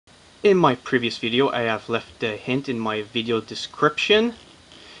In my previous video, I have left a hint in my video description.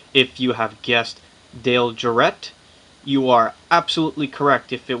 If you have guessed Dale Jarrett, you are absolutely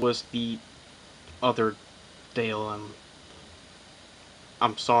correct. If it was the other Dale,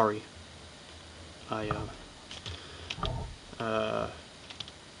 I'm sorry. I'm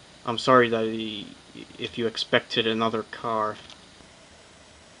sorry that if you expected another car.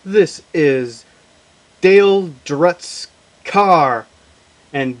 This is Dale Jarrett's car,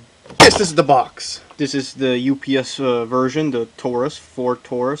 and this is the box. This is the UPS version, the Taurus, Ford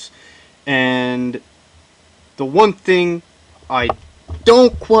Taurus, and the one thing I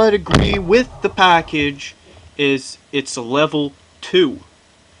don't quite agree with the package is it's a level 2.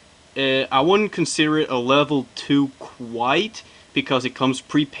 I wouldn't consider it a level 2 quite, because it comes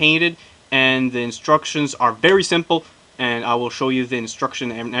pre-painted and the instructions are very simple, and I will show you the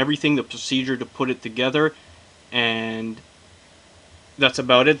instruction and everything, the procedure to put it together, and that's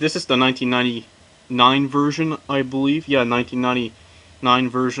about it. This is the 1999 version, I believe. Yeah, 1999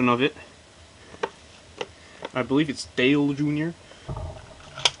 version of it. I believe it's Dale Jr.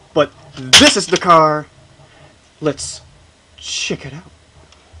 But this is the car. Let's check it out.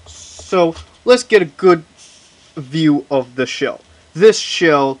 So let's get a good view of the shell. This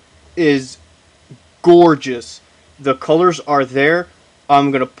shell is gorgeous. The colors are there.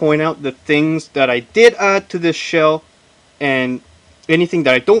 I'm gonna point out the things that I did add to this shell, and anything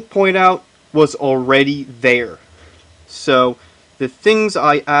that I don't point out was already there. So the things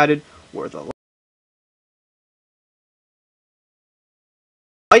I added were the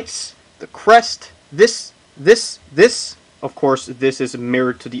lights, the crest, this. Of course, this is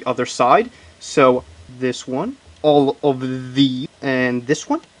mirrored to the other side. So this one, all of these, and this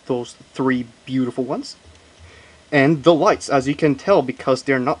one, those three beautiful ones. And the lights, as you can tell, because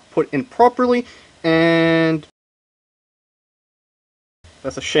they're not put in properly, and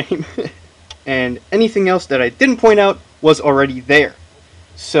that's a shame. And anything else that I didn't point out was already there.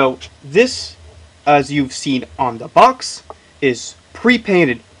 So this, as you've seen on the box, is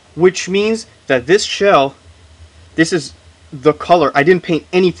pre-painted, which means that this shell, this is the color. I didn't paint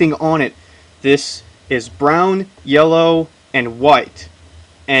anything on it. This is brown, yellow, and white.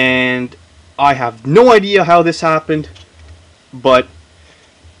 And I have no idea how this happened, but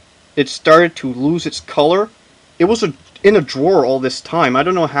it started to lose its color. It was in a drawer all this time. I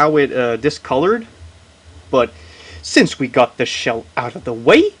don't know how it discolored, but since we got the shell out of the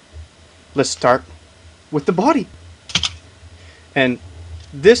way, let's start with the body. And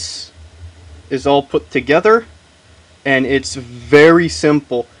this is all put together, and it's very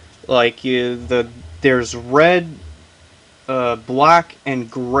simple. Like there's red, black,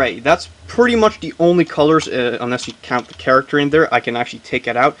 and gray. That's pretty much the only colors, unless you count the character in there. I can actually take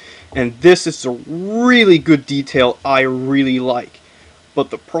it out, and this is a really good detail I really like. But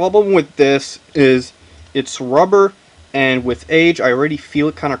the problem with this is it's rubber, and with age I already feel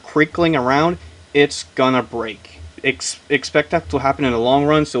it kind of crinkling around. It's gonna break. Expect that to happen in the long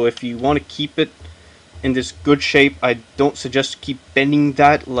run, so if you want to keep it in this good shape, I don't suggest keep bending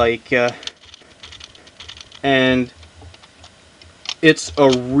that, and it's a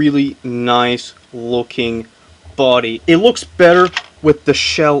really nice looking body. It looks better with the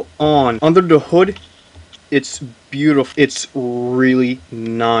shell on. Under the hood, it's beautiful. It's really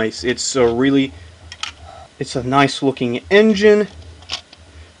nice. It's a nice looking engine.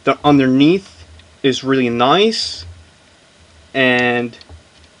 The underneath is really nice, and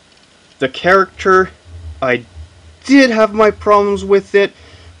the character, I did have my problems with it,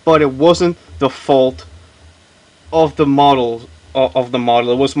 but it wasn't the fault of the model.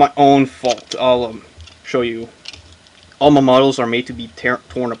 It was my own fault. I'll show you. All my models are made to be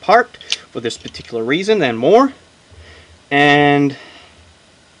torn apart for this particular reason and more. And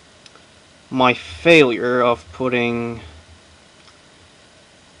my failure of putting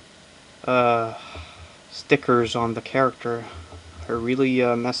stickers on the character, I really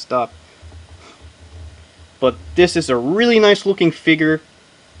messed up. But this is a really nice looking figure,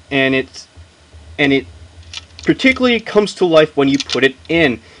 and it particularly comes to life when you put it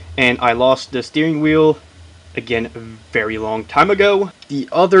in. And I lost the steering wheel again a very long time ago. The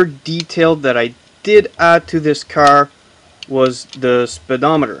other detail that I did add to this car was the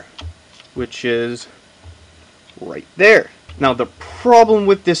speedometer, which is right there. Now the problem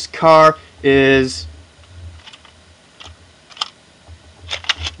with this car is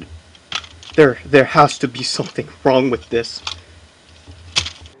there has to be something wrong with this.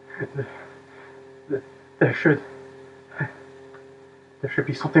 There should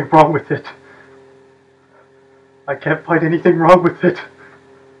be something wrong with it. I can't find anything wrong with it.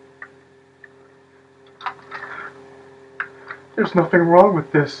 There's nothing wrong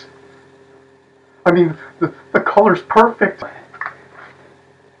with this. I mean, the color's perfect.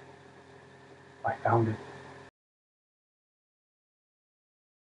 I found it.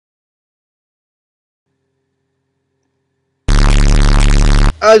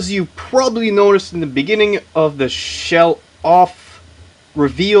 As you probably noticed in the beginning of the shell off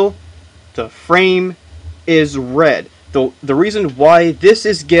reveal, the frame is red. The reason why this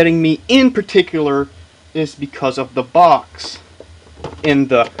is getting me in particular is because of the box. In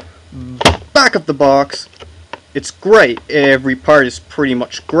the back of the box, it's gray. Every part is pretty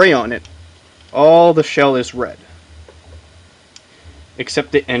much gray on it. All the shell is red.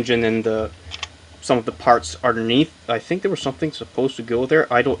 Except the engine and some of the parts underneath. I think there was something supposed to go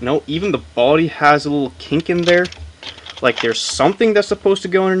there. I don't know. Even the body has a little kink in there. Like there's something that's supposed to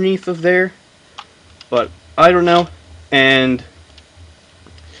go underneath of there. But I don't know. And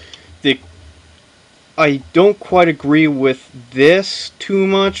I don't quite agree with this too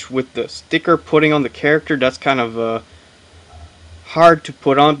much. With the sticker putting on the character, that's kind of hard to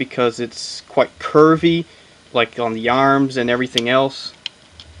put on because it's quite curvy, like on the arms and everything else.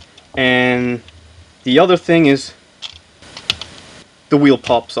 And the other thing is the wheel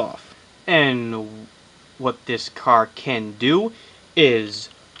pops off. And what this car can do is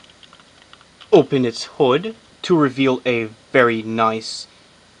open its hood to reveal a very nice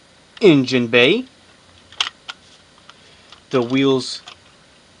engine bay. The wheels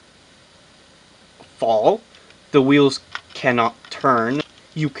fall. The wheels cannot turn.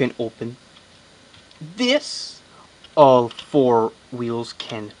 You can open this. All four wheels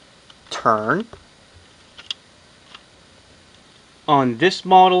can turn. On this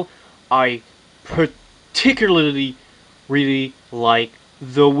model, I particularly really like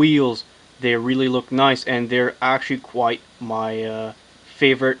the wheels. They really look nice, and they're actually quite my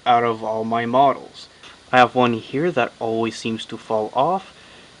favorite out of all my models. I have one here that always seems to fall off.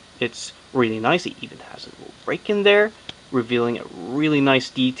 It's really nice. It even has a little break in there, revealing a really nice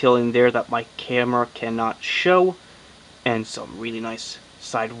detail in there that my camera cannot show, and some really nice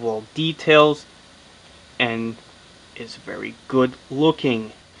sidewall details, and is very good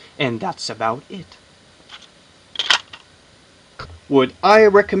looking. And that's about it. Would I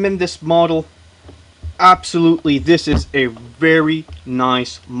recommend this model? Absolutely. This is a very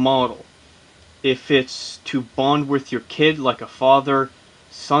nice model. If it's to bond with your kid like a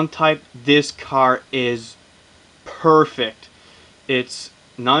father-son type, this car is perfect. It's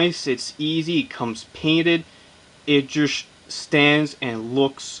nice, it's easy, it comes painted, it just stands and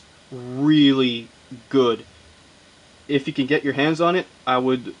looks really good. If you can get your hands on it, I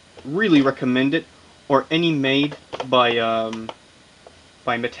would really recommend it, or any made by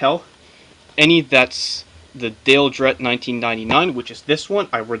Mattel. Any that's the Dale Jarrett 1999, which is this one,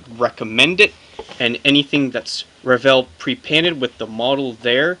 I would recommend it. And anything that's Revell pre-painted with the model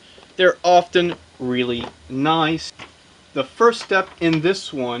there, they're often really nice. The first step in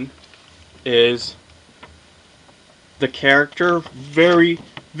this one is the character. Very,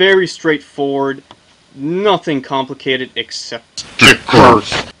 very straightforward. Nothing complicated except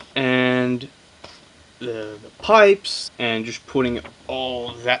stickers. And the pipes, and just putting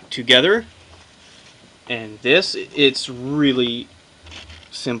all that together. And this, it's really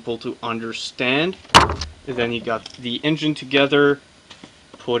simple to understand. And then you got the engine together,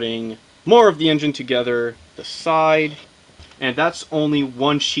 putting more of the engine together, the side, and that's only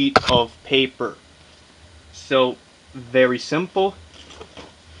one sheet of paper. So, very simple.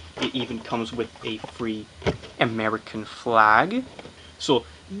 It even comes with a free American flag. So,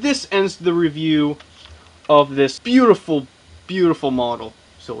 this ends the review of this beautiful, beautiful model.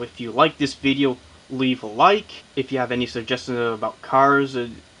 So if you like this video, leave a like. If you have any suggestions about cars,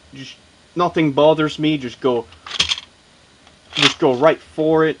 just nothing bothers me. Just go right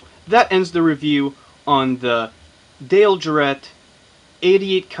for it. That ends the review on the Dale Jarrett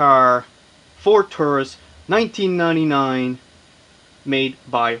 88 car Ford Taurus 1999 made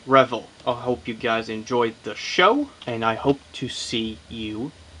by Revell. I hope you guys enjoyed the show, and I hope to see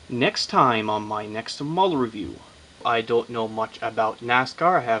you next time on my next model review. I don't know much about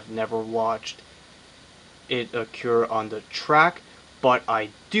NASCAR. I have never watched it occur on the track, but I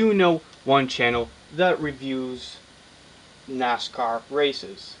do know one channel that reviews NASCAR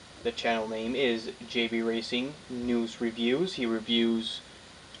races. The channel name is JB Racing News Reviews. He reviews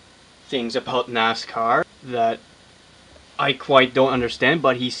things about NASCAR that I quite don't understand,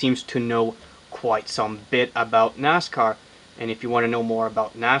 but he seems to know quite some bit about NASCAR. And if you want to know more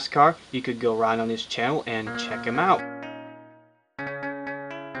about NASCAR, you could go around on his channel and check him out.